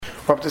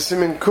Up to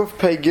Siman Kuf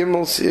Pei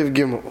Gimel Seif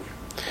Gimel.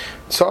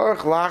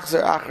 Tzarech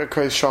lachzer achar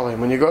kais shalim.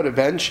 When you go to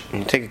bench and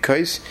you take a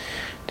kais,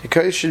 the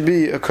kais should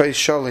be a kais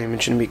shalim.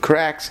 It shouldn't be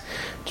cracks.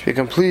 It should be a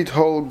complete,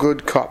 whole,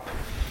 good cup.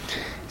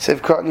 Seif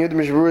Katan Yud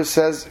Berurah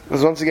says,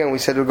 because once again we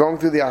said we're going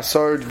through the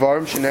Asar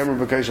Dvarim Shenemru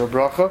B'Kais Shel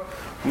Bracha.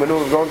 When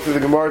we're going through the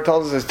Gemara,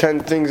 tells us there's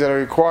 10 things that are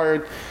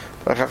required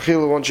that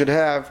one should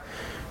have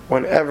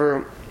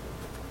whenever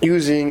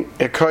using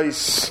a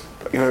kais,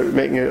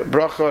 making a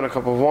bracha and a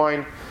cup of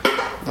wine,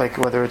 like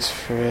whether it's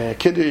for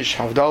Kiddush,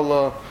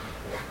 Havdalah,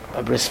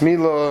 a Bris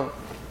Milah,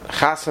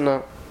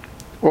 Chasana,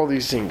 all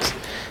these things.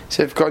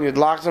 Seif Katan Yud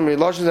Lachzam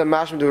Riloshim Zeh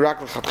Mashma Du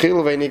Rak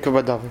L'Chatchila V'Einika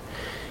B'Davar.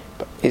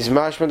 Is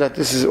mashma that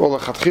this is all a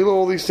chatchila,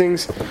 all these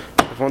things.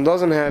 If one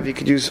doesn't have, you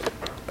could use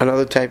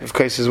another type of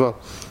case as well.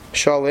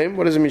 Shalim,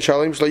 what does it mean?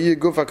 Shalim, shlayih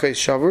gufa case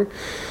shaver.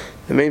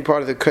 The main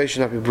part of the case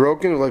should not be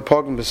broken. Like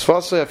pogim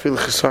besfasa, I feel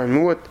chisar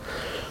muat.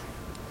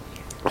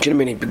 Shouldn't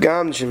be any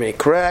pegam, shouldn't be any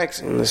cracks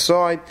in the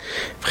side.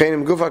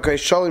 V'chenim gufa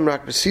case shalim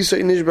rak besisa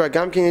inishbar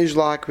gam ken ish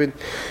lakvid.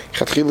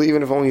 Chatchila,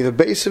 even if only the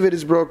base of it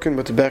is broken,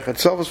 but the berach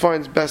itself is fine,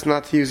 it's best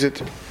not to use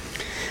it.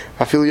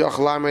 I feel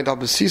yachalamed al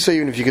besisa,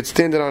 even if you could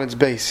stand it on its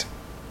base.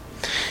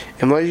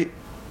 If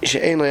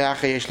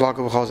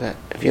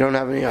you don't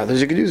have any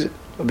others, you could use it.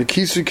 To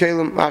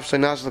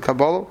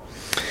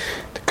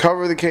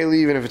cover the keli,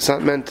 even if it's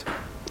not meant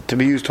to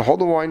be used to hold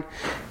the wine.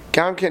 If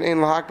you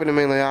don't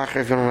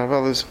have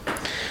others,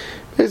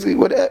 basically,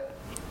 the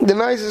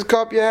nicest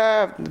cup you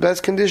have, the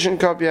best conditioned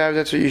cup you have,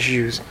 that's what you should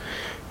use.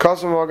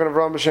 Sometimes you're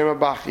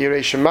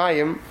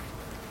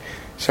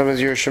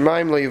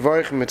Shemayim lo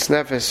yivorich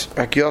mitznefes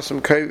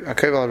akiyosem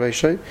akev al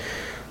reishay.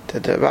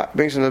 That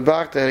brings from the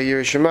back that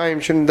your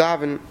Shemayim shouldn't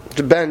daven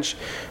the bench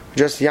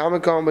just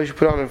yarmulke, but you should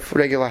put on a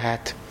regular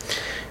hat.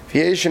 Some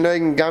people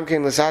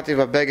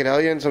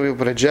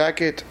put a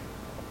jacket.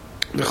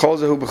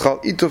 Because one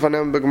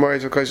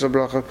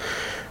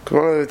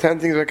of the 10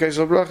 things about Kais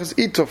Bracha is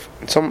ituf.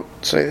 Some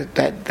say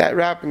that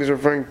wrapping is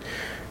referring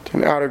to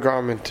an outer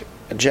garment,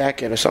 a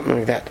jacket or something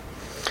like that.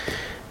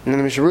 And then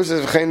the Mishnah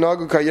says, "V'chein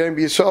nagu kayim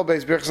b'Yisrael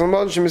beis berachas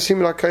l'mod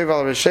shemesim l'kav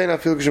al reshein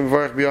afil k'shem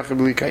b'varech b'yachid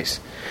b'li kais."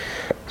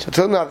 So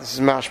till now this is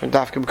mashma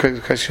dafka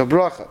b'kais shel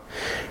bracha.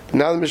 But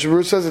now the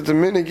Mishnah says that the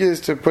minig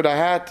is to put a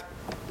hat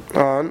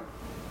on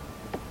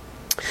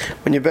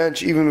when you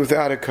bench even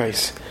without a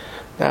kais.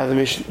 Now the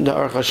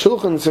Aruch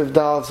HaShulchan Seif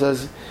Dal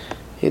says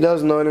he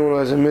doesn't know anyone who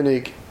has a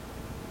minig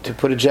to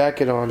put a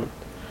jacket on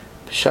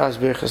b'shas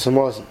berachas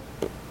l'mod.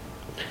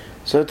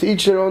 So to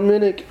each their own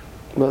minig.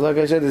 But like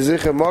I said, the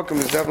Zichar Makom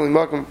is definitely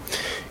Makom.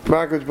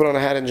 Makom to put on a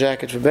hat and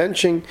jacket for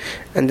benching,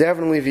 and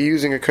definitely if you're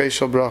using a Kais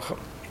Shel Bracha.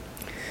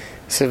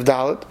 Seif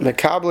Dalet,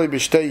 Mekablei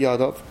b'shtei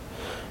yadav.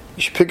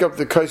 You should pick up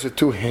the Kais with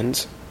 2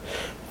 hands.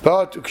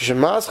 But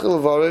ukishemaschel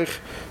levarich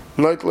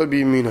noitle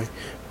b'yaminai.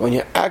 When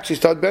you actually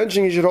start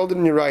benching, you should hold it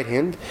in your right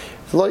hand.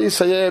 You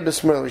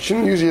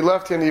shouldn't use your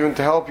left hand even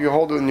to help you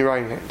hold it in your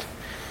right hand.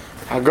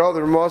 Hagar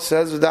the Ramah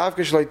says,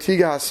 "V'davka shloi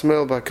tiga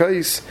hasmel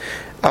b'kais,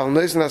 al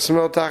neisen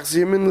hasmel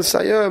tachzim in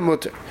l'sayah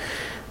muter."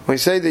 When you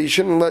say that you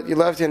shouldn't let your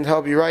left hand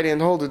help your right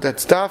hand hold it,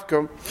 that's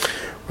davka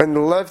when the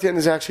left hand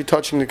is actually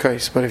touching the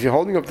kais. But if you're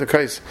holding up the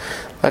kais,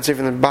 let's say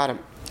from the bottom,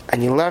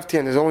 and your left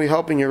hand is only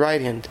helping your right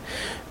hand,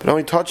 but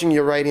only touching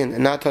your right hand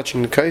and not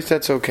touching the kais,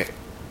 that's okay.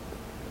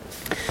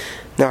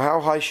 Now, how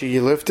high should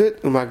you lift it?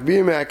 If you're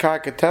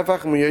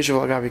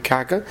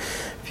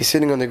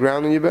sitting on the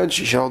ground on your bench,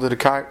 you should hold it a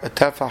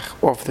tefach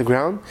off the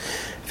ground.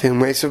 If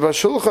you're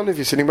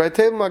sitting by a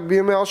table,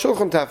 you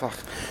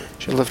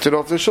should lift it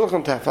off the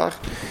shulchan tefach.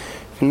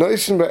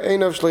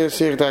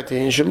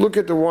 You should look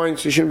at the wine,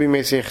 so you shouldn't be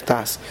meisech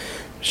tas.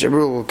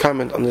 Berurah will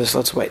comment on this.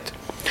 Let's wait.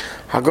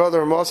 Hagar the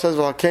Ramah says,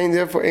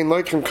 therefore,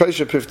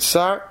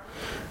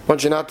 one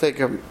should not take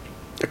a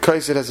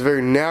kais that has a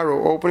very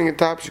narrow opening at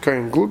the top. Should carry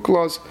him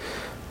gluklos,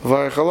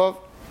 v'arechalav,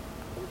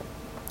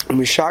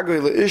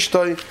 mishagrei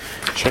le'ishtoi,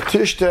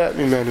 shatishte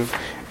mimenu.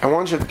 And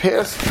one should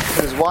pass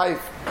his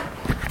wife.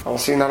 I'll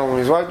see not only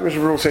his wife, but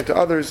Berurah will say to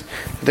others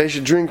that they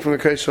should drink from the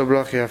Kais Shel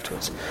Bracha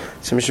afterwards.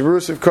 So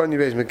Berurah says, "Kani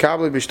beis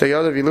mekabel b'shtei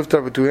yadav." You lift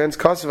up with 2 hands.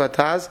 Kasav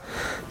ataz.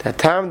 That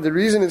time, the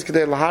reason is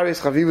kedei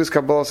laharis chavivus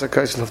kabbalas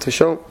hakais, to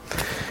show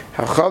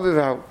how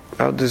chaviv,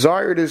 how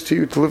desire it is to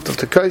you to lift up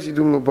the kais. You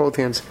do them with both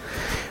hands.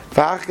 And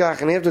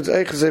after it's but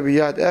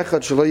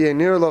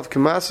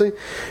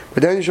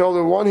then you should hold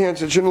it with 1 hand,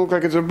 so it shouldn't look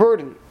like it's a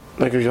burden.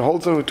 Like if you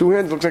hold something with 2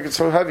 hands, it looks like it's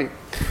so heavy.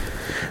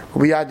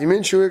 And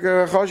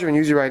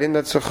use your right hand,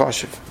 that's a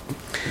chashiv.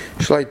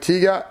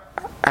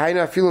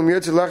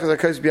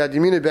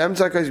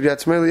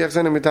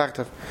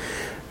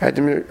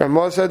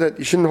 Ramah said that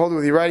you shouldn't hold it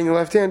with your right and your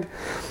left hand,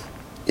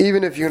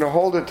 even if you're going to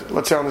hold it,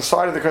 let's say on the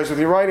side of the kais with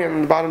your right hand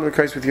and the bottom of the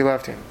kais with your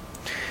left hand.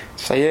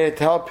 It's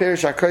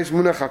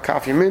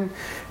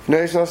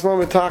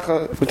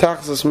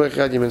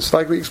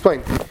like we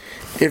explained.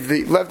 If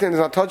the left hand is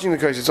not touching the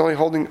kais, it's only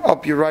holding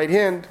up your right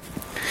hand,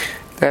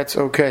 that's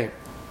okay.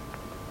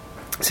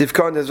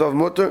 Sifkan des of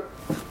mutter.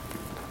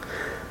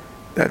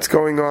 That's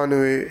going on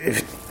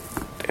if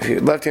If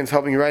your left hand's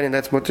helping your right hand,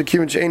 that's mutter.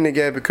 Since your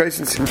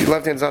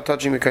left hand's not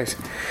touching the kais.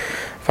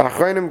 Once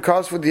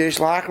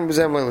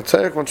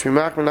we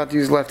mark, we're not to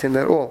use left hand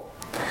at all.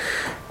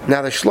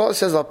 Now the Shloah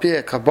says al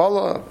pi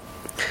Kabbalah.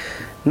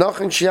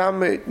 Nachin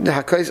shiyam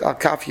hakais al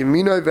kaf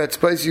yamino vet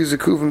space use the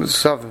kuvim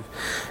savim.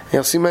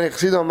 You'll see many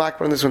chassidim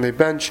makbar on this when they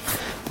bench.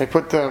 They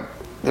put the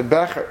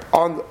becher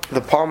on the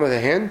palm of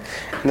the hand,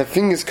 and the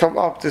fingers come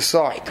up the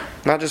side,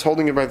 not just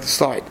holding it by the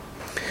side.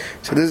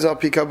 So this is al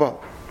pi Kabbalah.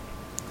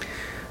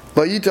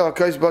 If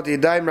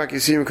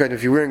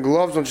you're wearing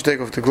gloves, don't you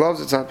take off the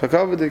gloves? It's not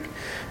pakavadik.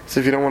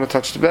 So if you don't want to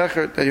touch the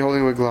becher, that you're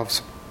holding with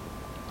gloves.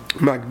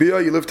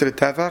 Magbiyah, you lift to the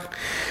tefach.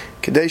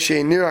 That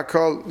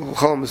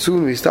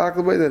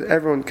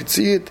everyone could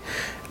see it,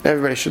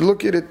 everybody should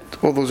look at it,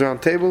 all those around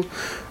the table.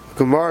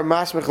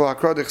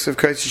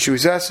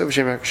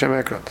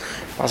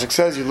 Pasuk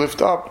says you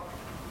lift up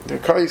the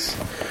kais,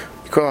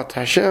 you call it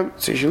Hashem,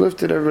 so you should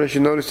lift it, everybody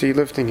should notice that you're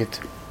lifting it.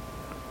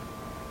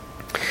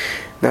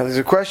 Now there's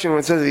a question when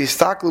it says that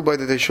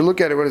they should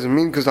look at it, what does it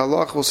mean? Because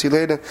Allah, we'll see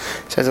later,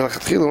 it says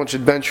one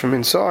should bench from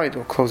inside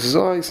or close his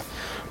eyes.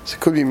 So it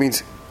could be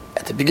means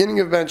at the beginning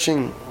of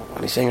benching,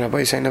 when he's saying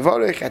Rabbi saying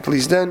Navarech, at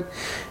least then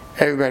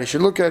everybody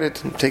should look at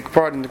it and take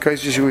part in the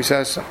case Yeshua he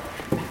says so.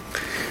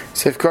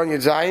 Seif Kan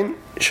Yedzayin,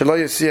 Shalo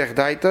Yasiach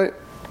Daita,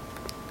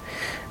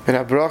 Min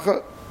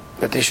HaBracha,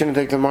 that they shouldn't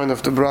take the mind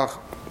off the bracha,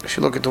 they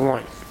should look at the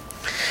wine.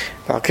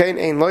 Valkein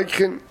Ein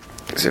Loichen,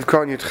 Seif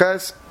Kan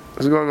Yedches,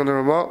 is going on the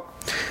Ramah.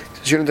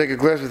 You shouldn't take a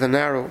glass with a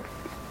narrow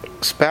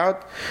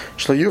spout,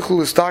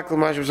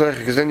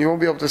 because then you won't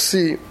be able to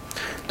see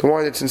the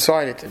wine that's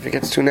inside it if it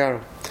gets too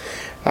narrow.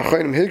 Now this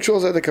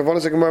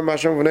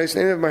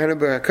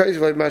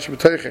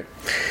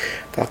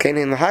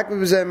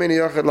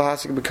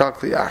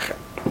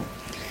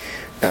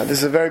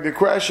is a very big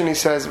question, he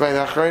says, by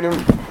the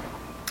Achronim,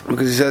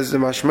 because he says the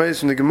Mashmayis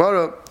from the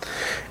Gemara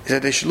is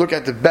that they should look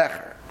at the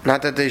becher,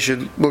 not that they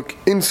should look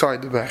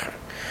inside the becher.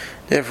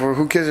 Therefore,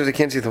 who cares if they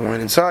can't see the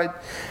wine inside?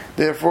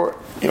 Therefore,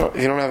 if you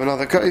don't have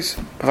another kais,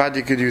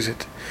 you could use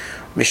it.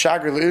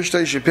 Mishagr le'ishta,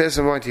 you should pass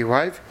some wine to your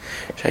wife.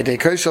 Shaydei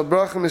kais al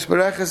bracha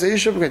misbareches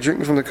eisha, because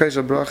drinking from the kais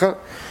al bracha,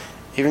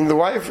 even the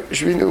wife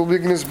should be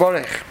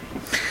nisbarech.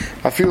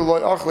 I feel loy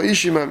ach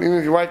le'ishimam, even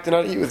if your wife did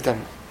not eat with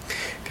them.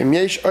 If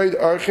yesh oid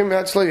archim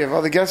hatzlo, you have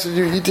other guests that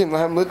you eating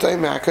lahem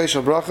l'tayim me'akais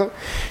al bracha, you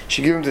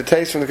should give them the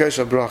taste from the kais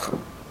al bracha.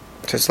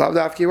 So it's loved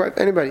after your wife,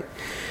 anybody.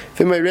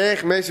 If my reich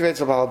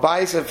meisvet al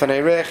balabais, if an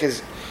reich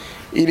is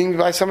eating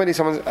by somebody,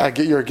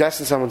 you're a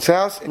guest in someone's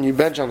house, and you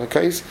bench on the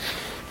case,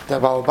 the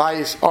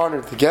balabais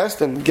honored the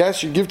guest, and the guest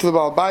should give to the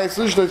balabais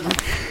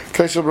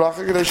kaisel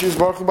bracha kadesh is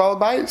baruch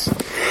balabais.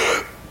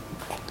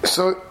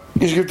 So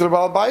you should give to the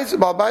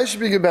balabais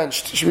should be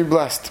benched, should be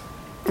blessed,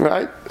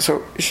 right?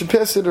 So you should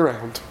pass it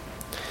around.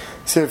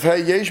 So if hey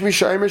yesh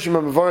mishaymer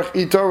shema mevarich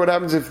itor, what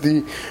happens if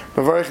the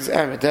mevarich is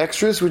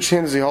ambidextrous? Which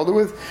hand does he hold it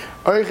with?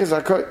 If he's a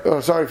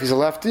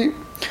lefty.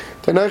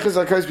 So if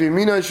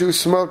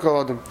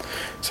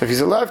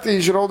he's a lefty,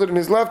 he should hold it in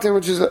his left hand,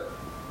 which is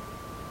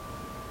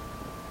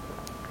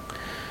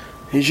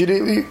he should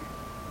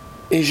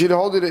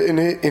hold it in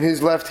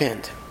his left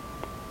hand.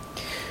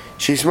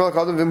 If he's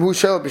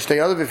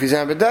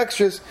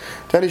ambidextrous,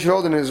 then he should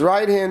hold it in his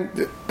right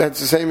hand. That's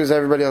the same as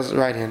everybody else's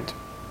right hand.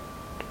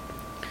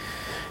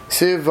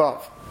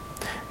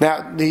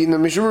 Now the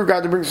Mishnah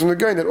got to bring from the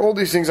guy that all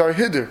these things are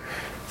hidden.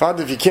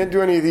 If you can't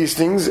do any of these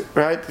things,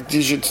 right,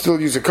 you should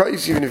still use a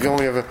kais, even if you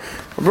only have a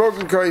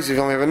broken kais, if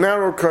you only have a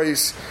narrow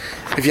kais,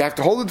 if you have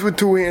to hold it with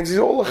two hands. These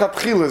are all the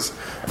chatchilas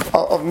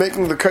of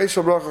making the kais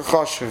or bracha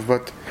chashiv.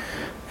 But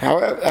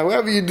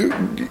however you do,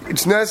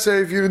 it's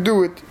necessary for you to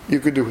do it, you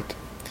could do it.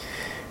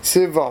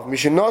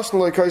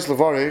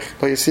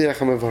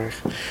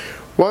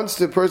 Once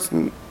the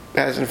person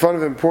has in front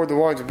of him poured the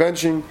wine to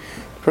benching,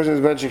 the person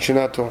who's benching should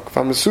not talk.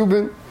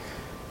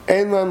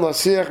 Those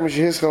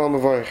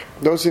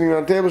sitting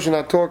around the table should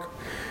not talk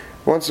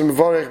once the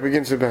mevarech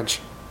begins to bench.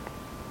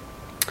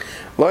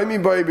 Not only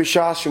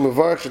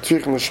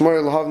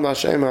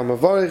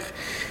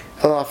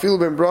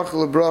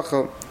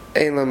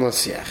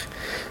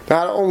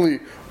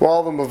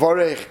while the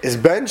mevarech is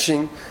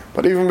benching,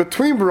 but even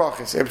between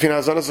brachas,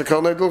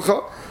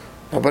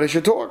 nobody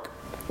should talk.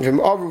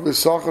 If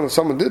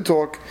someone did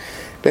talk,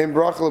 if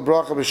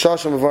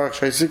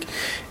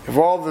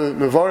all the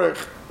mevarech,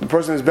 the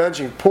person is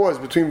benching, pause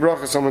between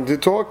brachas, someone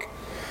did talk,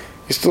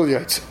 he's still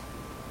yaitz.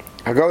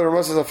 Even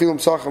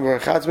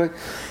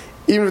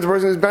if the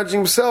person is benching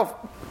himself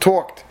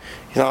talked,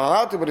 he's not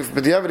allowed to. But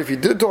if he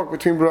did talk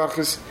between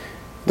brachas,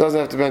 he doesn't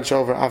have to bench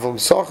over. But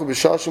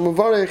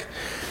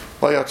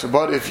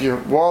if you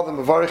while the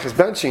mevarech is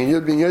benching and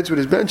you're being yaitz with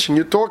his benching,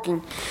 you're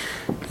talking,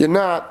 you're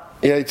not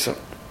yaitz.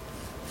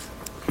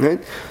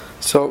 Right?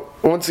 So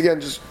once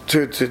again, just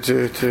to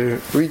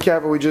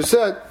recap what we just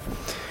said.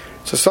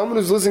 So someone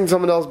who's listening to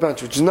someone else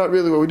bench, which is not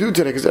really what we do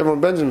today, because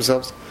everyone benches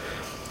themselves.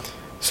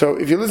 So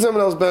if you listen to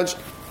someone else bench,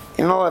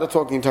 you're not allowed to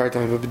talk the entire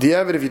time. But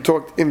b'diavad, if you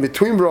talked in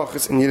between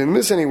brachas and you didn't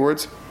miss any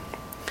words,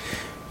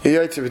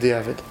 you're yaitz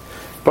b'diavad.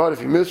 But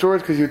if you miss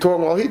words because you're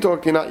talking while he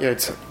talked, you're not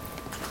Yetzer.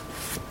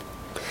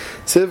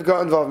 Seif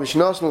got involved.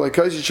 Mishnah, like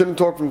you shouldn't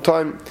talk from the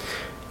time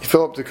you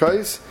fill up the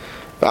kais.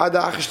 From the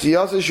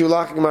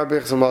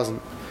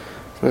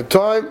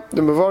time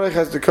the Mavarech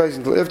has the kais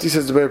until after he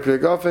says the Berurah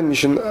Gafen, you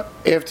should,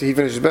 after he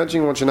finishes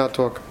benching, one should not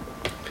talk.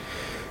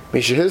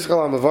 Those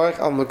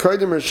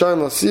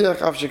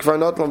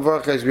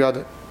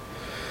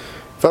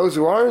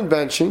who aren't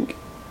benching,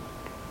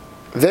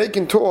 they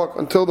can talk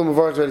until the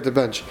Mavarech is ready to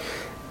bench.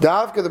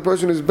 The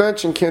person who's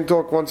benching can't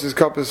talk once his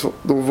cup is full,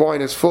 the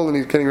wine is full and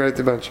he's getting ready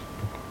to bench.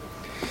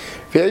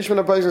 Others,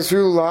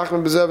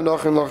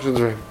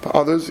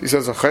 he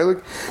says,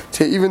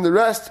 even the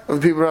rest of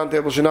the people around the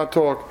table should not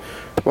talk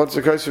once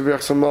the kais of Berurah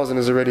Samazon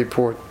is already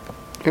poured.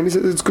 And he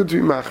says it's good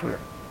to be machmer.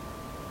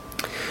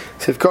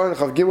 You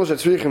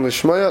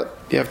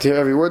have to hear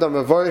every word. The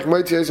Varech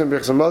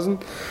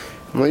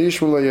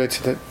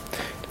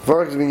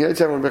is being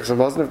Yetzer when Berurah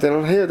Samazon. If they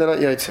don't hear, they're not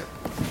Yetzer.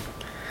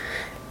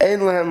 They're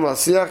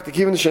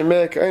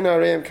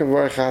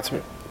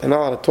not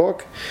allowed to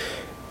talk.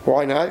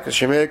 Why not? Because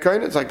Shemei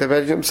Kain, it's like they're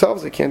vegetating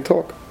themselves, they can't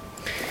talk.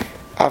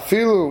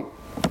 Afilu,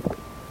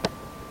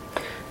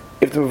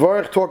 if the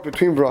Mavarech talk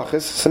between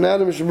brachas, so now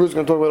the Mishnah is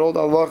going to talk about all the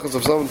halachas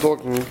of someone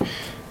talking in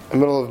the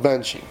middle of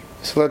benching.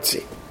 So let's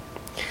see.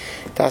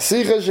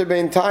 Tasicha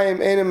shebein tayim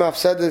einem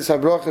afsedes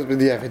habrachas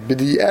b'di'evet.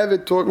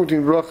 B'di'evet, talking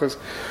between brachas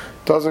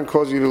doesn't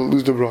cause you to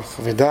lose the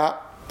bracha. V'da,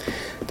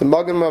 the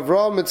Magen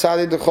Mavrah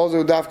mitzadi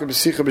dechozu dafka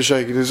b'sicha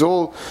b'sheikh. It is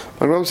all,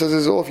 my Ram says, it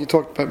is all if you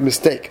talk by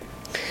mistake.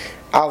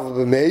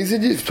 If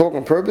you talk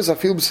on purpose, I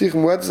feel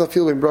b'sichim wetzes, I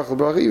feel in bracha,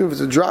 even if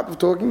it's a drop of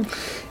talking,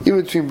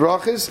 even between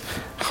brachas,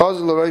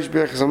 chazal l'reish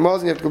Berurah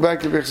Samazon, you have to go back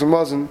to Berurah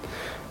Samazon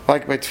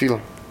like by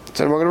tefillah.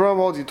 So the Magen Avraham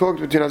holds, you talk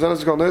between Hazanas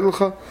and Kol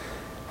Neidlcha,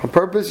 on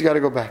purpose, you got to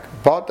go back.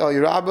 But al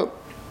yirabah,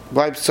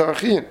 v'ayb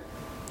tzarachiyin.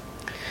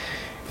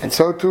 And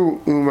so too,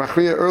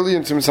 umachriya early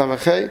in Siman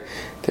Samachay,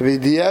 to be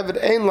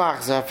di'evet ein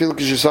lachza, I feel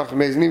k'shesach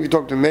amazing. If you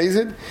talk to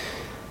Mezid,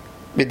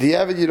 but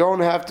di'evet you don't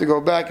have to go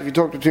back if you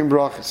talk between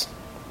brachas.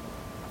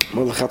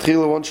 Well, the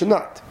chatchila one should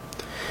not.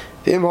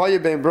 The imhaya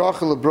bein bracha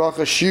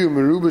lebracha shiu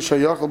meruba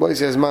shayachal b'ay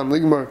says man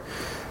ligmar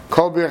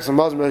kol Berurah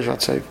Samazon b'eshat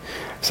Seif.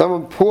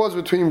 Someone paused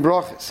between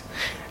brachas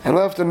and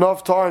left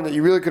enough time that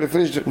you really could have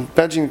finished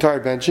benching the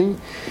entire benching.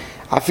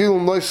 I feel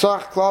no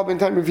sach klab in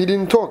time if you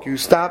didn't talk, you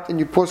stopped and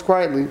you paused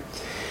quietly.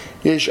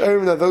 Yesh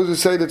orim that those who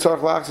say that tzarich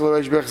lachzor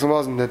l'reish Berurah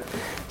Samazon, that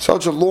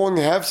such a long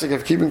hefsek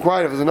of keeping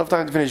quiet, if there's enough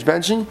time to finish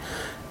benching,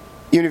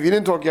 even if you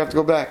didn't talk, you have to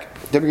go back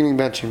to the beginning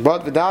of benching.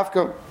 But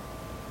v'dafka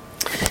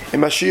in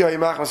Mashiach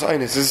Yimach Masaynis.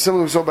 This is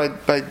similar to by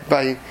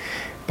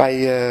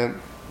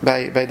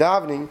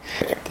davening,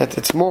 that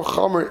it's more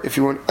chomer if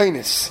you were an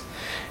einis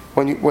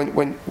when you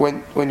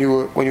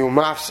were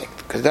mafsik,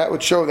 because that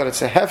would show that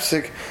it's a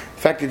hefsik,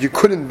 the fact that you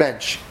couldn't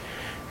bench.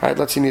 Right?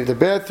 Let's say you needed a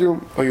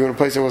bathroom or you were in a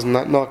place that wasn't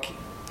knocky.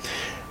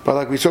 But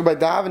like we saw by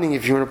davening,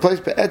 if you were in a place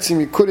be'etzim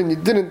you couldn't, you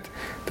didn't,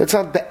 that's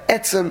not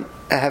be'etzim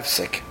a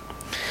hefsik.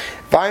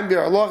 Vayim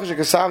bi'arloch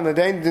shekasav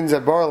nadein din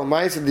zabar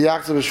l'mayis the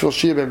yachzav b'shvil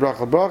shia ben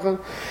bracha bracha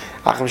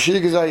acham shia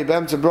gezah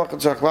yibem to bracha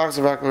tzarich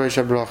lachzav v'ak l'reish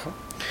bracha.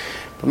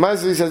 But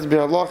Ma'aseh says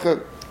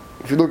bi'arloch,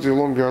 if you look at the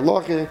long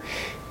bi'arloch,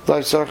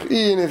 like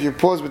sarchi, and if you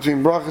pause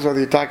between brachas or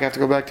the attack, you have to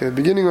go back to the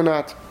beginning or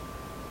not.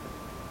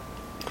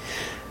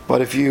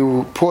 But if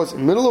you pause in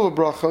the middle of a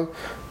bracha,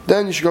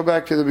 then you should go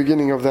back to the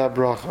beginning of that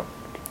bracha.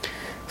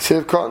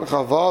 Seif Katan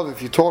Chavav,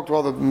 if you talked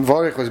while the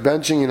Mavarech was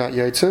benching, you're not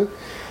Yetzer.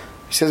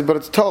 He says, but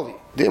it's totally.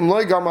 If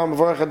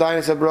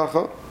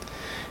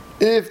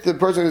the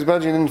person who's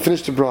benching didn't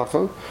finish the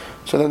bracha,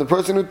 so then the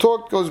person who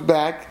talked goes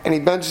back and he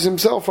benches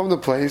himself from the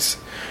place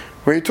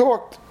where he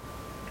talked.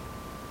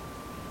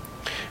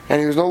 And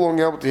he was no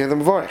longer able to hear the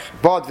Mavarech.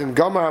 But if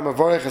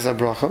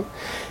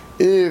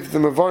the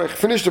Mavarech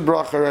finished the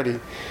bracha already,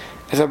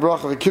 as a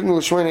bracha, the kibnu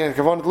l'shmeini and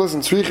kavanah to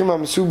listen,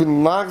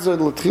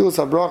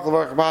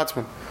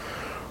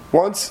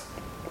 once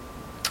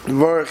the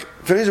Mavarech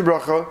finished the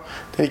bracha,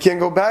 then he can't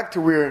go back to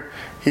where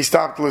he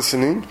stopped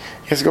listening.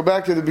 He has to go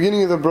back to the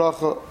beginning of the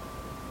bracha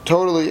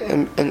totally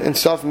and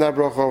start from that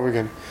bracha over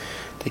again.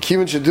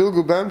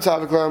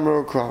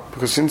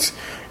 Because since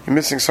you're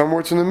missing some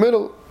words in the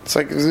middle, it's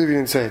like as if you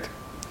didn't say it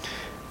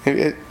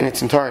in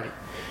its entirety.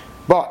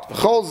 But it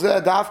is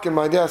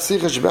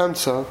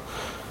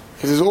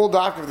all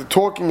dafka of the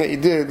talking that you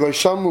did, like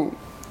shamu,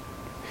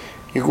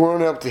 you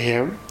weren't able to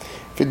hear.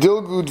 And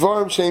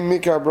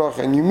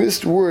you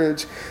missed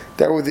words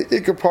that were the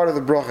ikar part of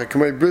the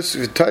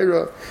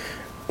bracha.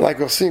 Like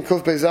we'll see in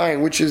Kuf Beis,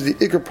 which is the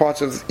ikar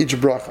parts of each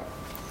bracha.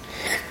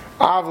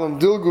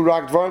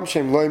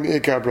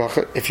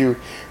 If you,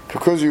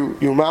 because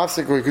you're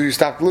mafsik or because you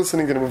stopped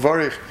listening to the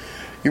Mavarech,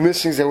 you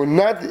missed things that were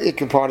not the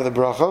ikar part of the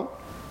bracha.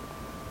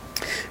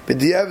 But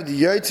the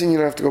yaitsin, you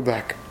don't have to go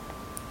back.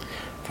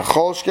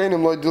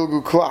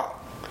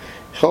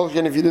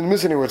 If you didn't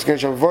miss any words, if for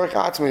some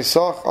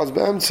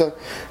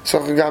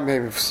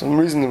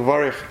reason the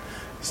Mavarech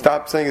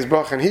stopped saying his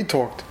bracha and he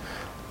talked,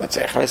 let's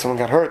say someone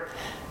got hurt,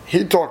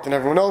 he talked and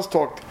everyone else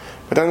talked,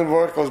 but then the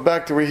Mavarech goes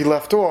back to where he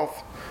left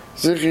off,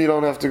 Zichi, you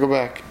don't have to go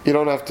back. You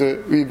don't have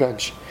to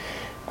rebench.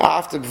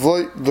 After the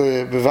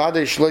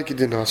bevade shloiki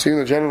dinah.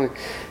 So generally,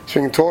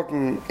 speaking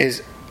talking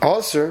is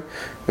also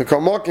the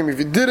kalmokim. If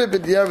you did it,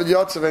 but the avid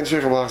yatzav and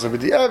sheikham lachzav,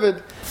 but the avid,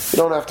 you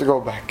don't have to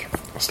go back.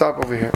 I'll stop over here.